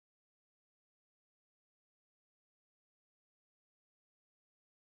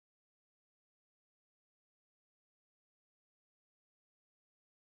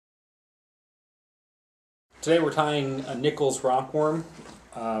Today we're tying a Nichols rockworm,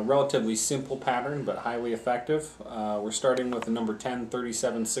 relatively simple pattern but highly effective. We're starting with the number 10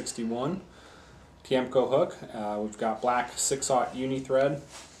 3761 Tiemco hook. We've got black 6/0 uni thread.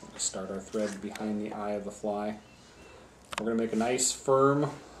 Start our thread behind the eye of the fly. We're going to make a nice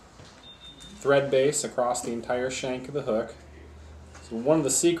firm thread base across the entire shank of the hook. So one of the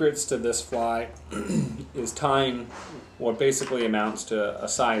secrets to this fly is tying what basically amounts to a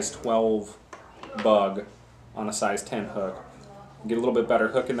size 12 bug on a size 10 hook. Get a little bit better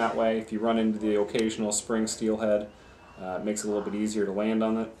hooking that way. If you run into the occasional spring steelhead, it makes it a little bit easier to land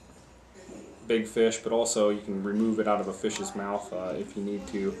on it. Big fish, but also you can remove it out of a fish's mouth if you need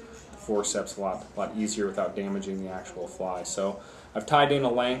to. The forcep's a lot easier without damaging the actual fly. So I've tied in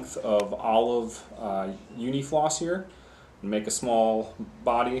a length of olive uni floss here and make a small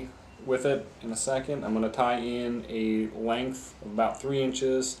body with it in a second. I'm going to tie in a length of about 3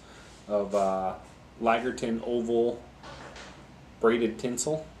 inches of Lagerton oval braided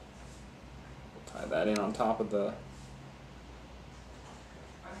tinsel. Tie that in on top of the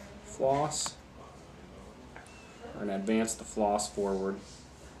floss. We're going to advance the floss forward,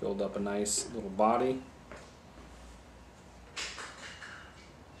 build up a nice little body.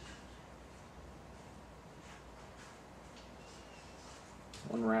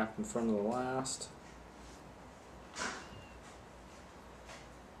 One wrap in front of the last.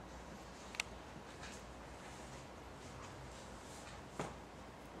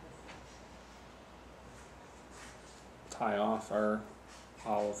 Tie off our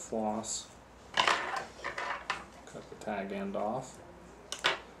olive floss. Cut the tag end off.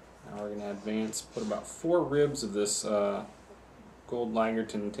 Now we're going to advance, put about 4 ribs of this gold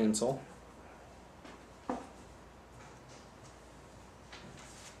Lagerton tinsel.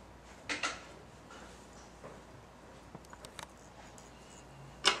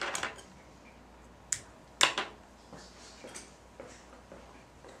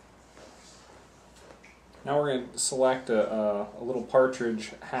 Now we're going to select a little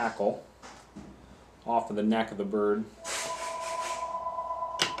partridge hackle off of the neck of the bird.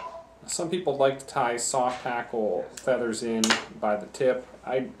 Some people like to tie soft hackle feathers in by the tip.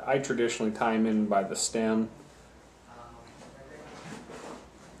 I traditionally tie them in by the stem.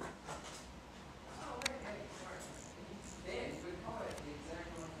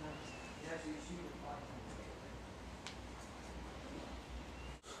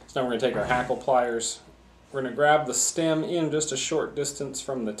 So now we're going to take our hackle pliers. We're going to grab the stem in just a short distance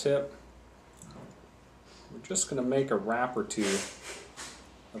from the tip. We're just going to make a wrap or two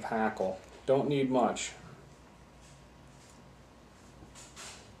of hackle. Don't need much.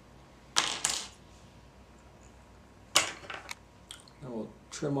 Now we'll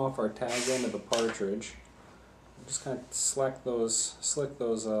trim off our tag end of the partridge. Just kind of slick those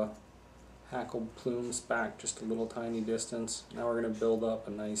hackle plumes back just a little tiny distance. Now we're going to build up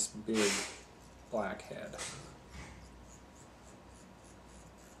a nice big black head.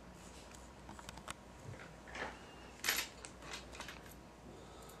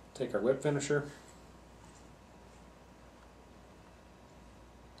 Take our whip finisher.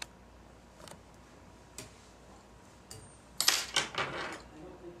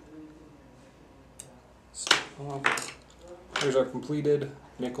 Here's our completed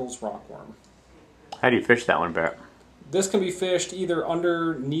Nichols rockworm. How do you fish that one, Barrett? This can be fished either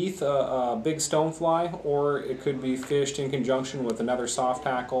underneath a big stonefly, or it could be fished in conjunction with another soft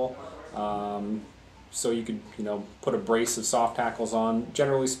tackle. So you could, put a brace of soft tackles on.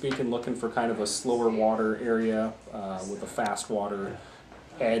 Generally speaking, looking for kind of a slower water area with a fast water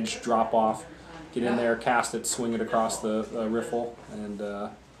edge drop off. Get in there, cast it, swing it across the riffle, and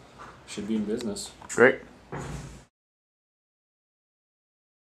should be in business. Great.